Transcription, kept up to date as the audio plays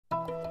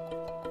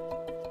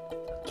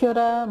Kia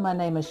ora, my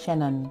name is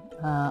Shannon.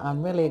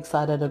 I'm really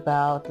excited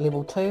about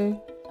level 2.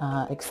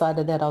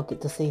 Excited that I'll get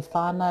to see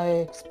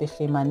whānau,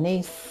 especially my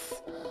niece.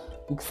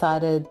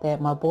 Excited that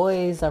my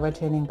boys are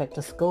returning back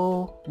to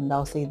school and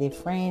they'll see their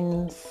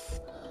friends.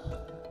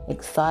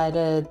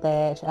 Excited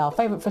that our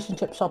favourite fish and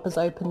chip shop is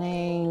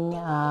opening.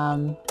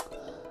 I'm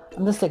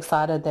just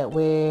excited that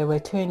we're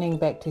returning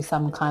back to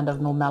some kind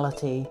of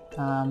normality.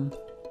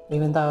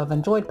 Even though I've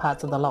enjoyed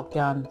parts of the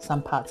lockdown,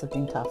 some parts have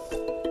been tough.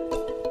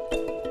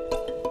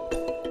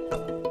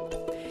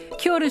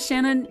 Kia ora,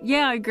 Shannon.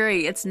 Yeah, I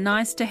agree. It's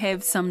nice to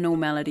have some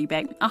normality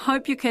back. I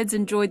hope your kids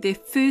enjoyed their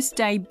first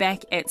day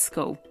back at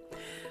school.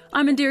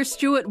 I'm Indira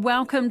Stewart.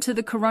 Welcome to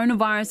the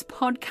Coronavirus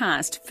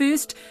Podcast.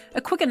 First,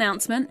 a quick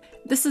announcement.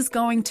 This is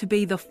going to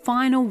be the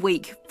final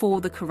week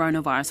for the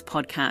Coronavirus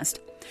Podcast.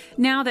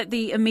 Now that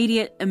the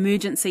immediate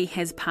emergency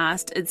has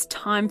passed, it's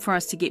time for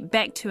us to get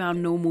back to our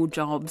normal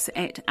jobs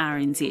at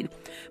RNZ.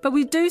 But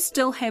we do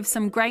still have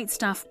some great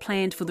stuff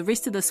planned for the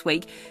rest of this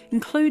week,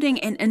 including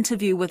an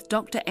interview with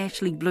Dr.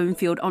 Ashley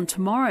Bloomfield on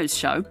tomorrow's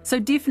show, so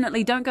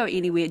definitely don't go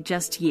anywhere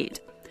just yet.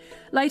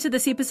 Later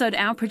this episode,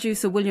 our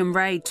producer William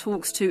Ray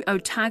talks to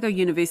Otago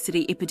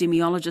University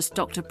epidemiologist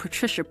Dr.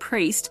 Patricia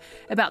Priest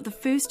about the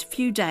first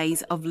few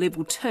days of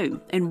Level 2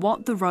 and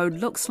what the road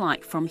looks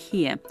like from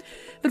here.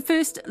 But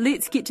first,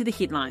 let's get to the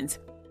headlines.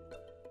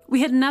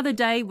 We had another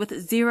day with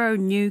 0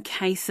 new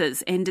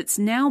cases, and it's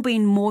now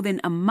been more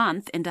than a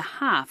month and a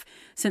half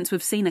since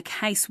we've seen a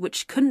case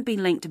which couldn't be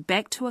linked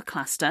back to a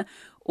cluster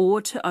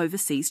or to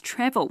overseas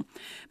travel.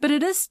 But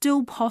it is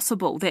still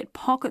possible that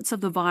pockets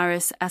of the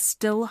virus are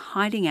still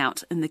hiding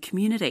out in the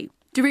community.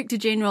 Director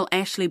General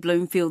Ashley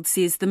Bloomfield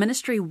says the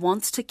ministry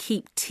wants to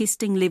keep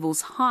testing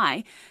levels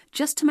high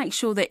just to make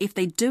sure that if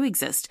they do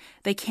exist,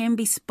 they can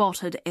be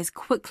spotted as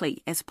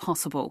quickly as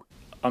possible.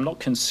 I'm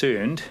not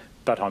concerned,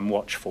 but I'm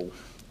watchful.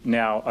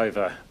 Now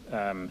over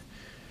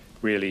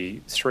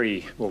really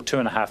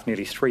 2.5,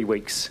 nearly 3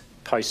 weeks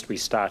post we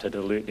started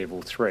Alert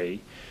Level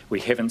 3, we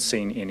haven't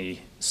seen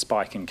any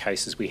spike in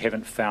cases. We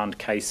haven't found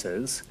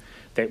cases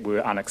that were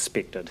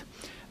unexpected.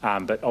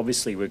 But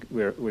obviously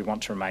we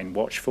want to remain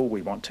watchful.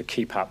 We want to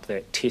keep up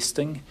that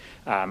testing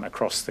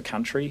across the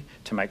country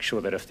to make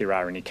sure that if there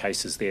are any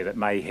cases there that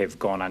may have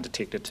gone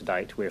undetected to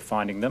date, we're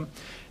finding them.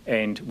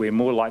 And we're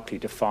more likely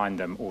to find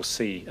them or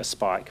see a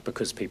spike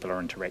because people are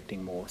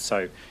interacting more.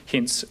 So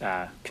hence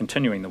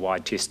continuing the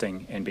wide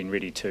testing and being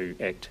ready to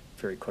act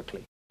very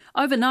quickly.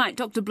 Overnight,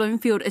 Dr.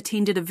 Bloomfield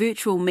attended a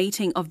virtual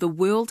meeting of the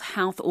World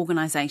Health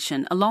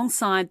Organization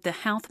alongside the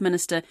Health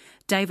Minister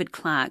David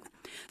Clark.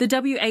 The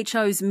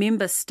WHO's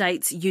member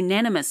states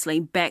unanimously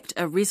backed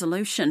a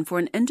resolution for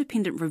an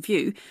independent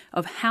review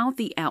of how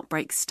the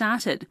outbreak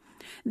started.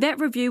 That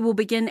review will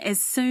begin as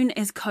soon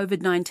as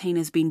COVID-19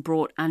 has been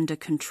brought under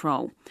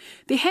control.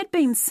 There had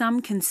been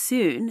some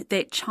concern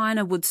that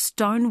China would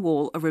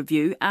stonewall a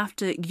review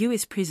after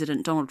US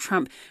President Donald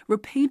Trump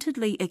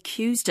repeatedly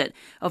accused it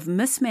of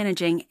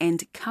mismanaging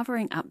and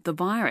covering up the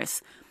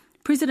virus.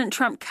 President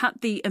Trump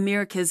cut the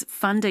America's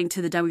funding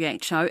to the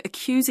WHO,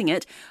 accusing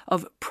it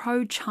of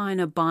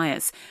pro-China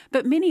bias.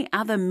 But many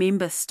other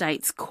member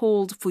states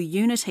called for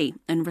unity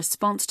in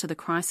response to the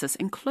crisis,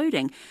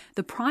 including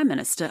the Prime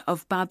Minister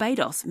of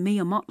Barbados,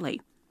 Mia Mottley.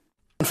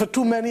 For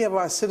too many of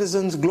our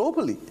citizens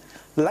globally,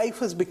 life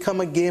has become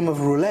a game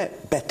of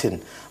roulette,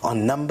 betting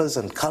on numbers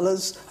and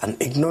colours and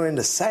ignoring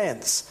the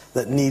science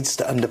that needs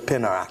to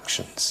underpin our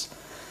actions.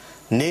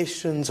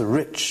 Nations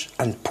rich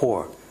and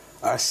poor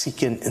are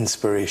seeking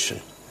inspiration.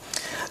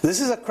 This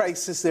is a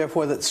crisis,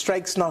 therefore, that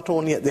strikes not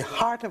only at the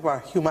heart of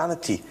our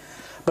humanity,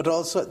 but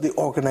also at the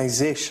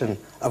organisation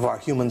of our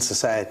human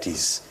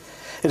societies.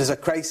 It is a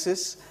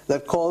crisis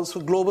that calls for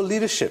global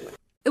leadership.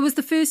 It was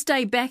the first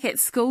day back at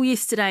school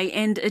yesterday,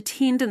 and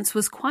attendance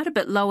was quite a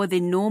bit lower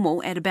than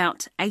normal at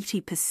about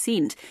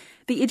 80%.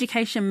 The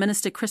Education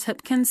Minister, Chris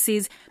Hipkins,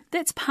 says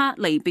that's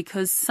partly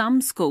because some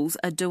schools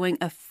are doing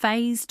a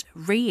phased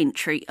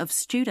re-entry of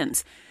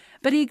students.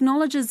 But he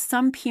acknowledges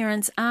some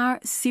parents are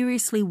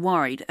seriously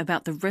worried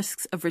about the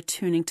risks of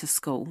returning to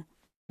school.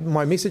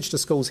 My message to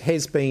schools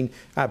has been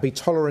be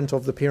tolerant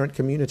of the parent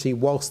community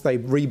whilst they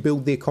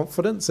rebuild their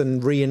confidence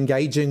and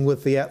re-engaging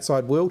with the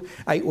outside world.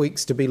 8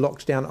 weeks to be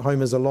locked down at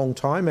home is a long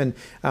time, and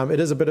it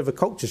is a bit of a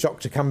culture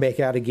shock to come back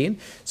out again.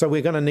 So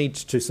we're going to need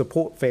to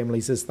support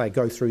families as they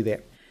go through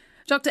that.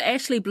 Dr.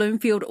 Ashley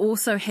Bloomfield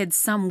also had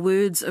some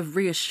words of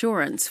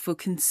reassurance for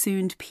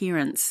concerned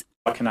parents.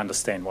 I can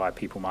understand why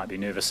people might be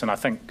nervous, and I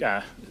think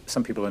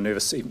some people are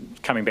nervous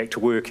coming back to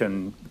work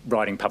and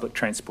riding public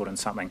transport and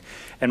something.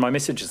 And my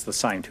message is the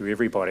same to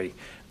everybody.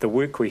 The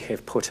work we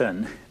have put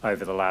in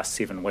over the last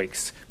 7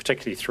 weeks,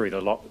 particularly through the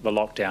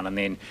lockdown, and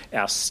then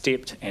our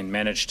stepped and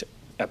managed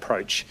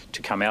approach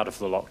to come out of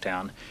the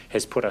lockdown,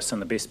 has put us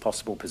in the best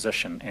possible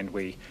position, and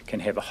we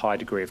can have a high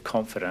degree of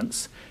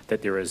confidence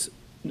that there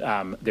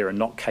are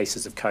not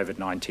cases of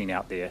COVID-19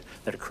 out there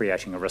that are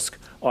creating a risk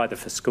either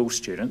for school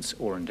students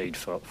or indeed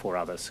for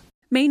others.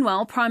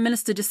 Meanwhile, Prime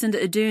Minister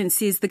Jacinda Ardern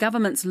says the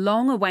government's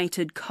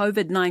long-awaited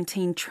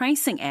COVID-19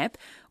 tracing app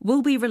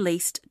will be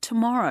released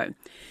tomorrow.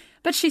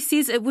 But she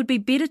says it would be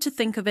better to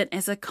think of it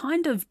as a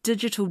kind of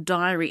digital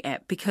diary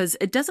app because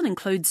it doesn't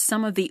include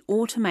some of the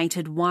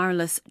automated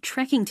wireless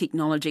tracking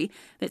technology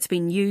that's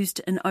been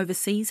used in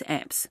overseas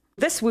apps.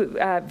 This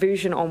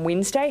version on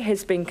Wednesday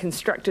has been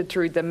constructed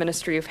through the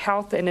Ministry of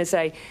Health and is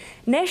a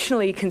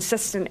nationally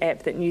consistent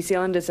app that New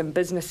Zealanders and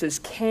businesses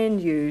can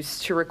use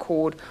to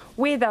record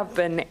where they've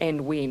been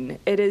and when.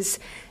 It is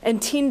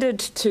intended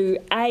to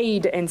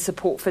aid and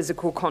support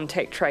physical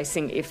contact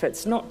tracing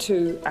efforts, not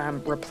to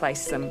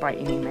replace them by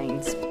any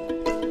means.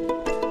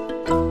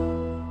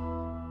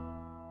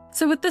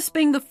 So with this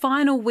being the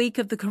final week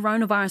of the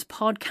Coronavirus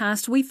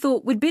podcast, we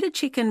thought we'd better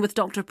check in with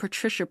Dr.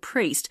 Patricia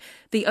Priest,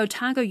 the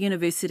Otago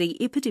University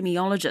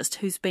epidemiologist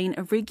who's been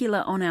a regular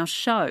on our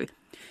show.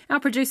 Our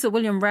producer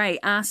William Ray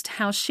asked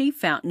how she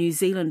felt New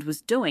Zealand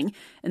was doing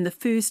in the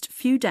first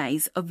few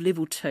days of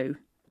level 2.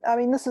 I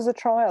mean, this is a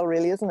trial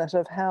really, isn't it,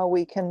 of how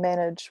we can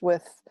manage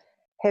with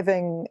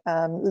having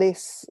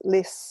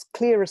less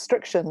clear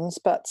restrictions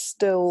but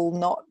still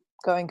not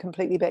going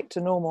completely back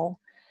to normal.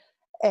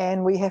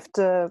 And we have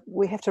to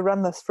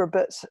run this for a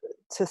bit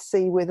to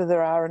see whether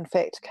there are in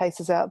fact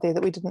cases out there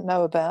that we didn't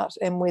know about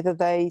and whether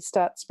they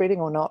start spreading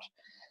or not.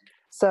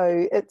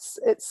 So it's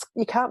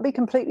you can't be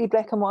completely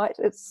black and white.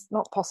 It's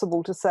not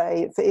possible to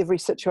say for every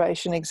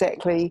situation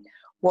exactly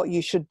what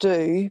you should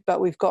do,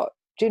 but we've got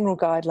general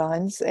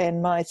guidelines,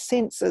 and my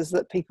sense is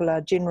that people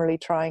are generally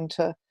trying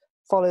to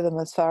follow them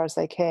as far as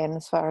they can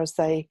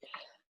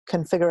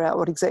figure out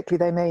what exactly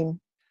they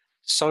mean.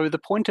 So the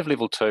point of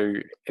level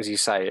 2, as you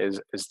say, is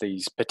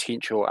these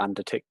potential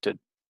undetected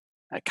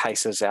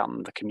cases out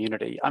in the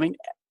community. I mean,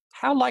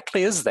 how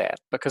likely is that?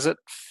 Because it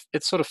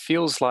sort of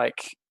feels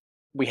like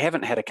we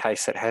haven't had a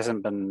case that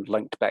hasn't been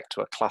linked back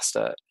to a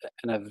cluster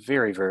in a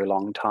very, very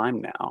long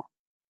time now.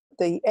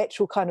 The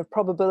actual kind of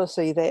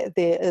probability that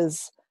there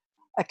is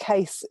a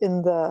case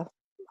in the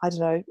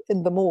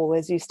mall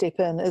as you step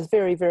in is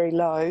very, very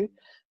low,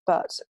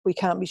 but we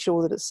can't be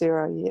sure that it's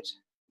zero yet.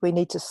 We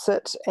need to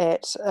sit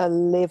at a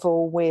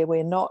level where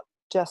we're not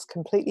just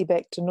completely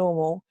back to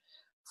normal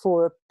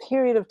for a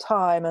period of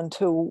time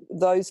until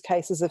those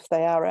cases, if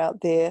they are out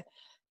there,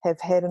 have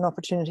had an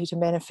opportunity to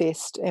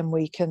manifest, and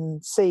we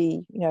can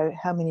see,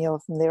 how many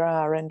of them there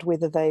are and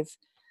whether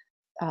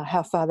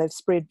how far they've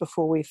spread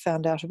before we've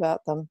found out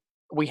about them.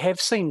 We have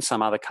seen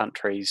some other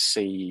countries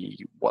see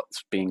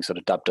what's being sort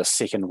of dubbed a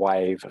second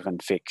wave of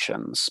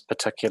infections,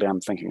 particularly I'm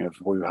thinking of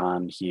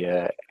Wuhan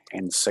here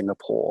and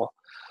Singapore,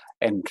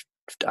 and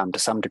to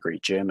some degree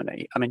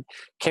Germany. I mean,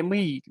 can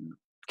we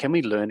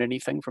learn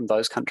anything from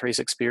those countries'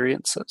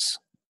 experiences?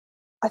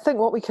 I think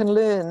what we can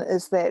learn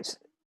is that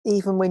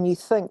even when you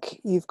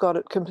think you've got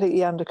it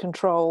completely under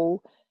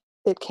control,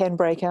 it can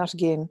break out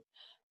again.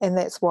 And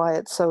that's why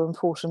it's so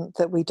important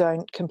that we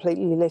don't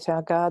completely let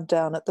our guard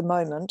down at the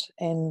moment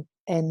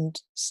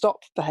and stop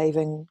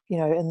behaving,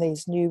 in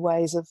these new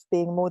ways of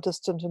being more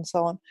distant and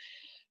so on.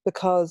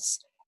 Because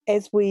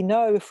as we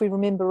know, if we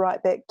remember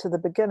right back to the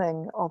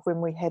beginning of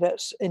when we had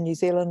it in New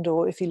Zealand,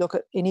 or if you look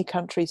at any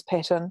country's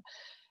pattern,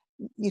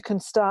 you can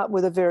start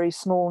with a very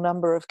small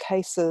number of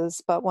cases,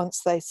 but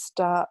once they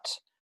start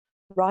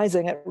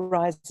rising, it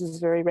rises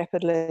very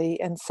rapidly.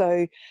 And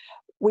so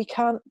we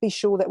can't be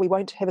sure that we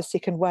won't have a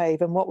second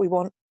wave. And what we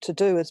want to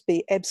do is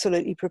be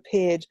absolutely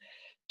prepared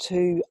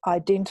to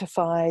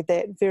identify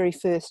that very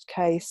first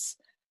case,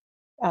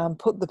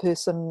 put the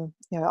person,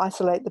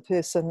 isolate the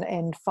person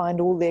and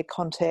find all their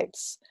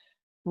contacts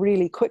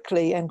really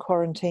quickly and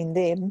quarantine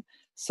them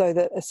so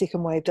that a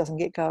second wave doesn't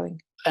get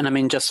going. And I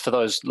mean, just for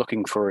those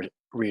looking for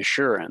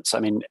reassurance, I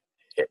mean,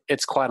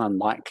 it's quite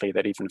unlikely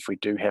that even if we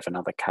do have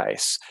another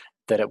case,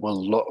 that it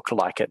will look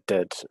like it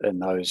did in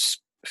those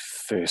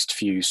first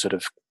few sort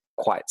of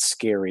quite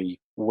scary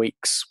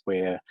weeks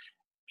where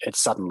it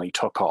suddenly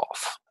took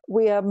off.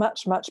 We are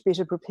much, much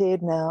better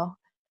prepared now.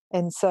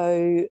 And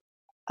so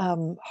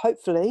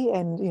hopefully,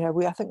 and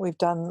I think we've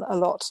done a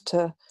lot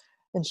to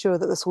ensure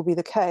that this will be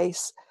the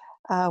case,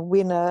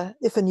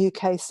 if a new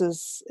case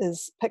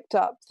is picked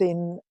up,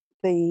 then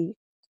the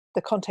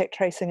contact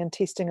tracing and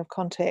testing of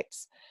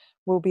contacts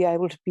will be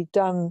able to be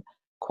done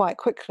quite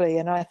quickly.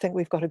 And I think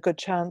we've got a good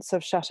chance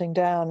of shutting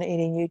down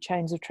any new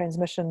chains of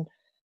transmission,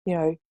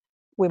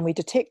 when we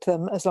detect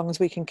them, as long as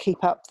we can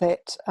keep up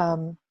that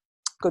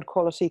good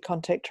quality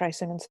contact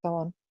tracing and so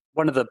on.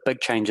 One of the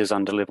big changes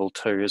under level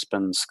 2 has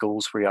been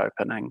schools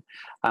reopening.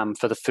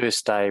 For the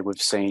first day,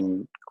 we've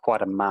seen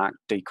quite a marked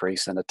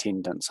decrease in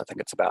attendance. I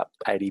think it's about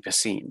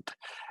 80%.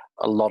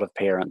 A lot of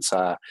parents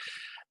are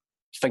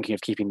thinking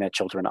of keeping their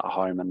children at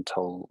home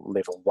until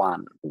level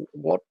 1.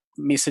 What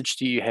message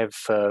do you have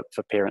for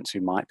parents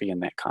who might be in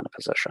that kind of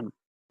position?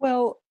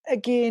 Well,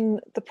 again,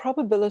 the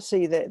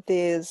probability that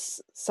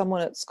there's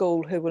someone at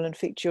school who will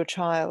infect your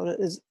child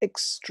is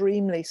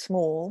extremely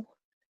small.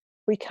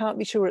 We can't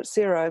be sure it's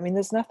zero. I mean,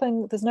 there's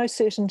no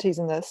certainties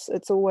in this.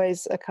 It's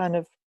always a kind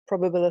of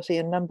probability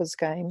and numbers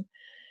game.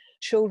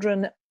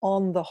 Children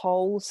on the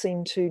whole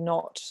seem to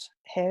not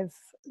have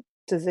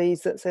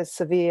disease that's as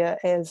severe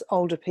as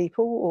older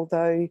people,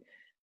 although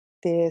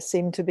there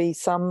seem to be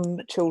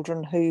some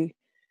children who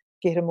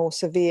get a more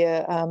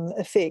severe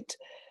effect.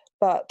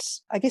 But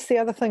I guess the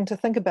other thing to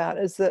think about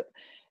is that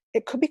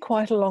it could be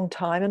quite a long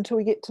time until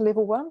we get to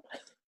level 1.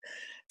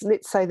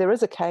 Let's say there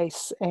is a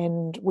case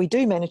and we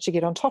do manage to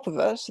get on top of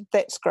it,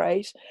 that's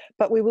great,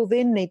 but we will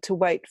then need to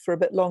wait for a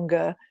bit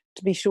longer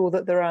to be sure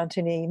that there aren't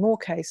any more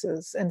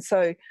cases. And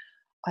so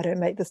I don't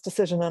make this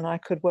decision and I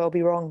could well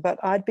be wrong, but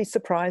I'd be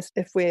surprised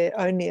if we're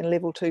only in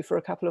level 2 for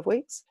a couple of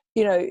weeks.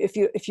 You know, if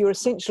you're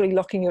essentially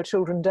locking your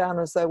children down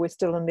as though we're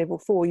still in level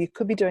 4, you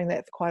could be doing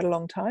that for quite a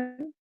long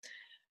time.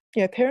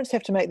 You know, parents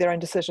have to make their own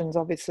decisions,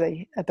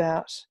 obviously,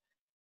 about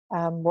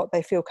what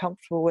they feel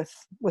comfortable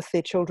with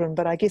their children.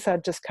 But I guess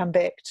I'd just come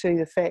back to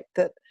the fact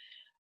that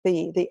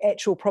the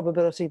actual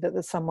probability that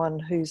there's someone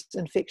who's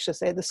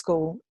infectious at the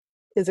school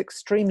is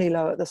extremely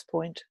low at this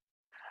point.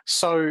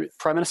 So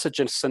Prime Minister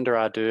Jacinda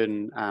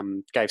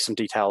Ardern gave some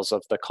details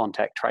of the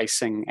contact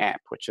tracing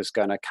app, which is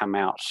going to come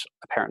out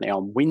apparently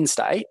on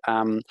Wednesday.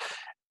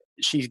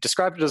 She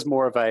described it as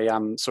more of a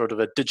sort of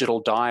a digital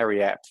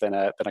diary app than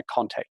a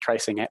contact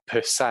tracing app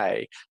per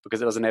se,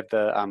 because it doesn't have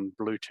the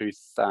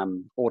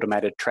Bluetooth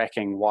automated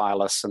tracking,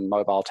 wireless and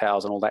mobile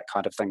towers and all that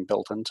kind of thing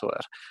built into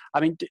it. I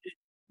mean,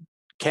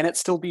 can it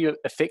still be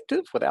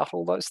effective without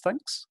all those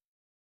things?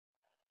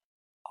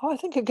 I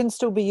think it can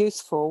still be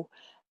useful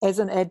as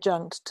an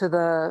adjunct to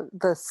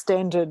the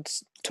standard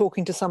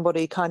talking to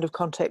somebody kind of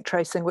contact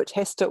tracing, which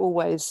has to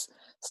always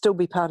still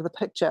be part of the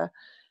picture.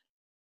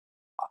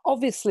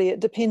 Obviously, it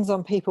depends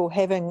on people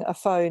having a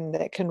phone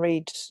that can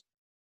read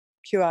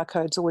QR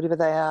codes or whatever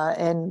they are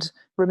and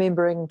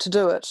remembering to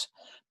do it,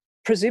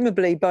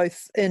 presumably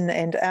both in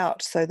and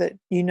out, so that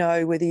you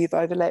know whether you've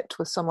overlapped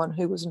with someone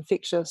who was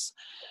infectious.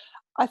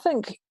 I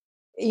think,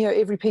 you know,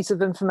 every piece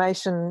of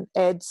information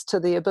adds to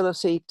the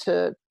ability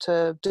to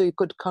do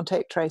good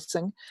contact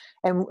tracing,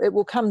 and it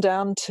will come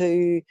down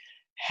to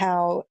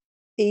how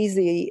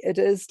easy it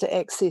is to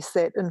access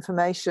that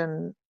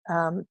information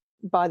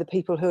by the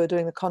people who are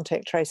doing the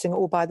contact tracing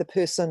or by the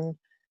person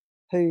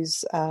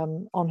who's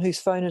on whose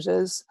phone it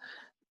is,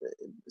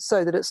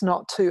 so that it's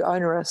not too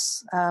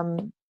onerous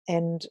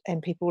and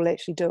people will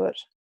actually do it.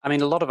 I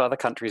mean, a lot of other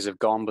countries have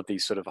gone with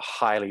these sort of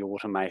highly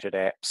automated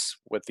apps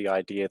with the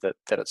idea that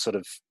it sort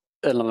of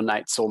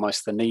eliminates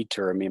almost the need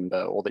to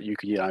remember, or that you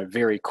could, you know,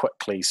 very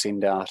quickly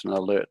send out an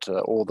alert to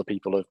all the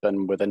people who've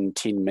been within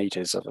 10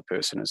 metres of a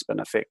person who's been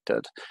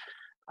affected.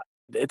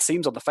 It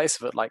seems on the face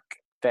of it like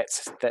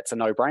that's a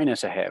no-brainer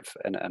to have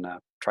in a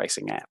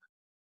tracing app.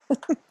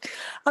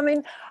 I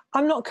mean,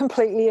 I'm not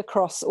completely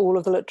across all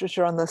of the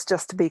literature on this,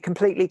 just to be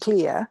completely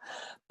clear,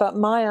 but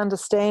my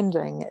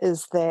understanding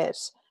is that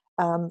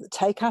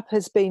take-up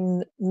has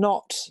been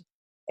not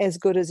as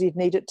good as you'd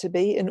need it to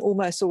be in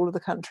almost all of the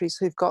countries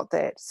who've got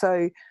that.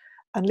 So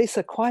unless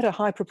quite a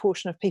high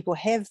proportion of people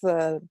have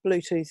the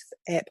Bluetooth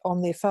app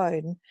on their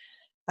phone,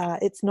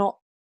 it's not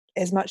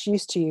as much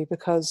use to you,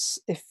 because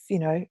if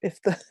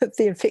the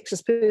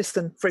infectious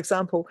person, for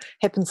example,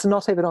 happens to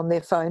not have it on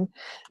their phone,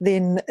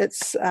 then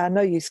it's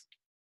no use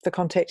for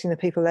contacting the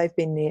people they've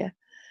been near.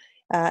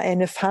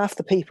 And if half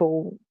the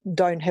people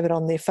don't have it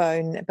on their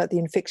phone, but the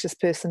infectious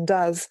person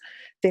does,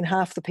 then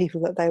half the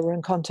people that they were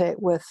in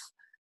contact with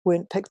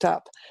weren't picked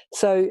up.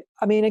 So,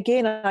 I mean,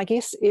 again, I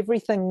guess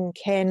everything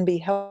can be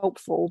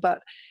helpful, but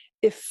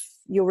if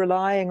you're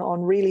relying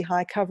on really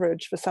high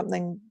coverage for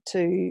something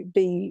to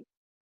be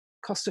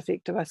cost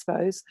effective, I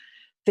suppose,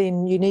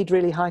 then you need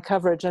really high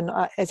coverage. And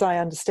as I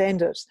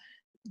understand it,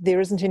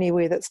 there isn't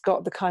anywhere that's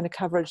got the kind of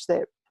coverage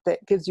that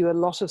gives you a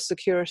lot of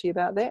security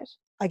about that.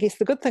 I guess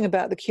the good thing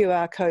about the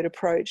QR code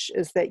approach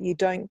is that you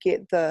don't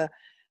get the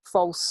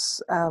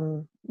false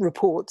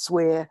reports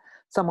where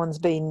someone's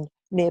been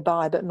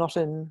nearby but not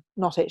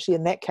actually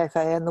in that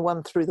cafe and the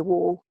one through the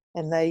wall,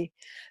 and the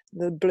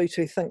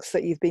Bluetooth thinks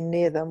that you've been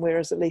near them,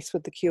 whereas at least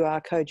with the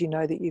QR code you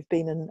know that you've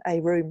been in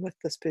a room with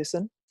this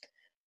person.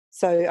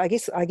 So I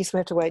guess we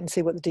have to wait and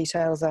see what the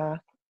details are.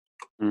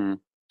 Mm.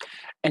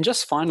 And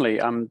just finally,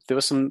 there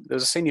was a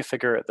senior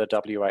figure at the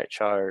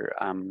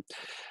WHO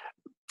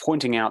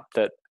pointing out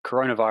that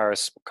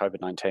coronavirus,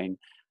 COVID-19,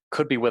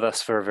 could be with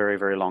us for a very,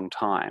 very long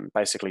time,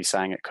 basically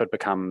saying it could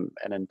become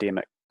an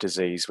endemic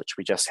disease which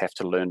we just have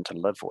to learn to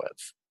live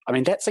with. I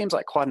mean, that seems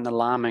like quite an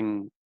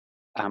alarming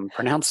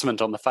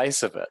pronouncement on the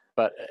face of it,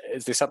 but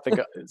is there something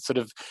sort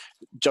of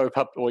Joe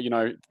Pup or,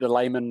 the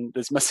layman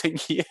is missing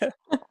here?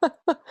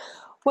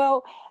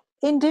 Well,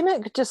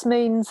 endemic just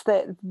means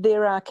that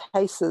there are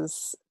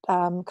cases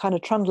kind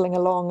of trundling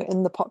along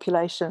in the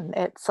population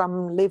at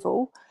some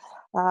level,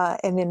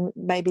 and then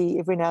maybe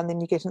every now and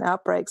then you get an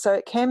outbreak. So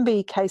it can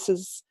be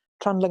cases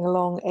trundling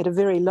along at a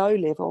very low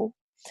level.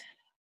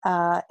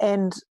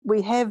 And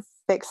we have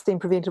vaccine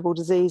preventable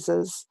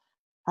diseases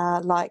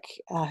like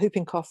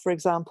whooping cough, for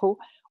example,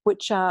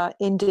 which are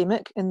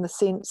endemic in the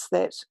sense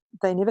that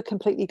they never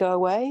completely go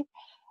away.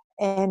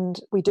 And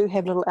we do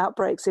have little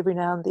outbreaks every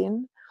now and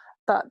then.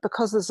 But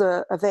because there's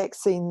a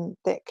vaccine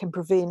that can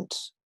prevent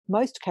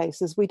most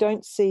cases, we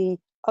don't see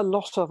a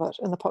lot of it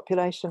in the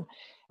population.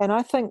 And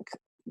I think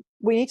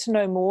we need to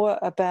know more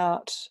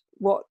about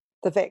what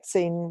the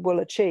vaccine will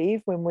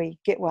achieve when we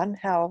get one,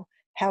 how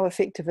how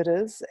effective it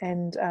is,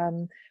 and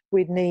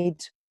we'd need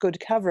good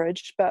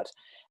coverage, but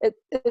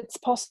it's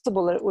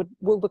possible that it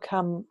will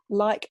become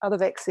like other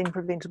vaccine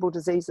preventable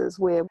diseases,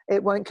 where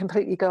it won't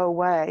completely go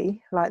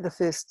away like the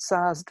first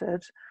SARS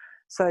did.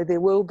 So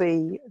there will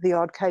be the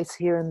odd case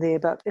here and there,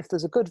 but if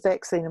there's a good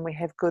vaccine and we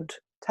have good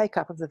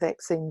take-up of the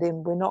vaccine,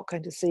 then we're not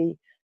going to see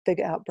big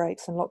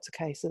outbreaks and lots of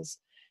cases.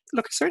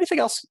 Look, is there anything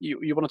else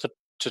you wanted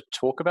to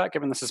talk about,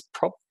 given this is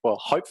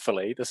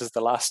hopefully this is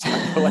the last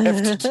time we'll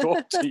have to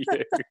talk to you?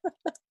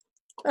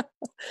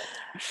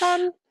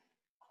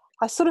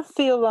 I sort of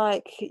feel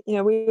like,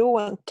 we all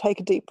want to take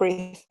a deep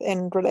breath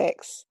and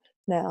relax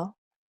now,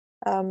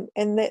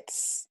 and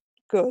that's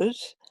good,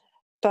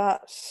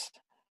 but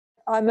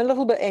I'm a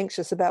little bit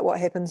anxious about what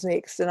happens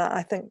next, and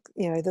I think,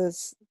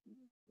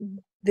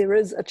 there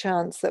is a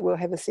chance that we'll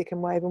have a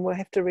second wave, and we'll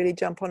have to really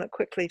jump on it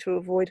quickly to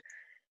avoid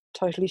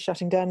totally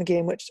shutting down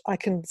again, which I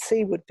can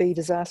see would be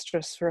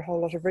disastrous for a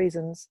whole lot of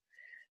reasons.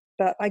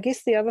 But I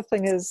guess the other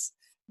thing is,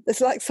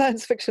 it's like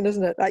science fiction,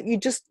 isn't it? Like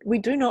we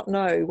do not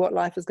know what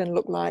life is going to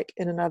look like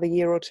in another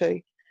year or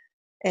two.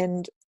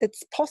 And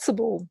it's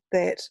possible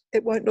that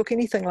it won't look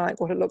anything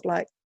like what it looked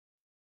like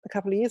a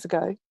couple of years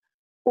ago.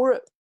 Or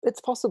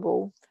it's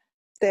possible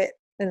that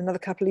in another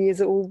couple of years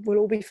we'll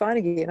all be fine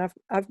again.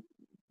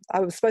 I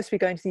was supposed to be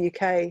going to the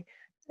UK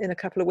in a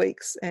couple of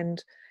weeks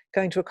and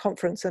going to a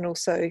conference and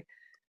also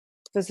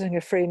visiting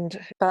a friend,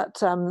 but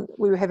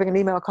we were having an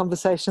email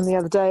conversation the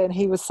other day, and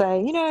he was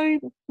saying,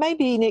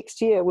 maybe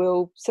next year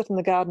we'll sit in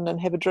the garden and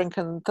have a drink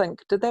and think,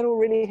 did that all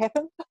really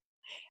happen?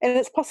 And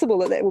it's possible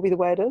that will be the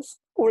way it is,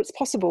 or it's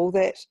possible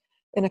that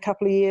in a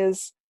couple of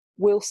years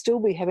we'll still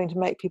be having to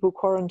make people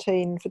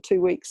quarantine for 2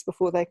 weeks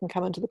before they can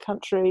come into the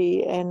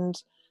country, and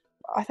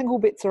I think all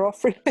bets are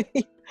off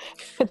really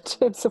in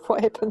terms of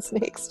what happens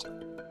next.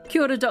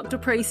 Kia ora, Dr.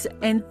 Preece,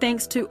 and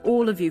thanks to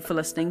all of you for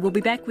listening. We'll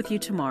be back with you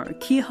tomorrow.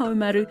 Kia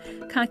haumaru,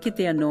 ka kite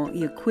anō,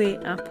 ia koe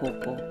a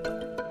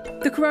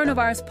pōpō. The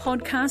Coronavirus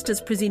Podcast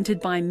is presented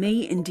by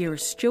me, Indira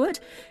Stewart.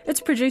 It's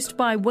produced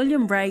by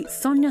William Ray,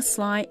 Sonia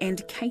Sly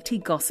and Katie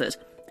Gossett.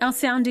 Our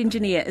sound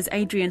engineer is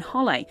Adrian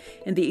Holley,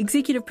 and the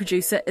executive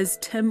producer is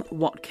Tim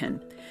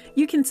Watkin.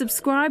 You can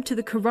subscribe to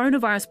the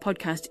Coronavirus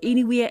Podcast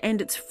anywhere, and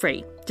it's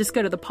free. Just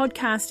go to the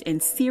podcast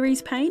and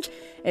series page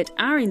at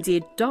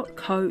rnz.co.nz.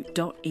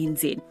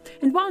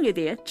 And while you're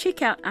there,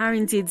 check out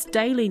RNZ's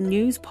daily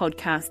news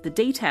podcast, The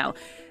Detail.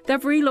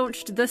 They've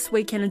relaunched this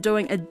week and are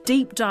doing a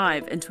deep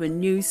dive into a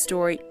news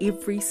story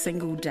every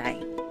single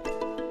day.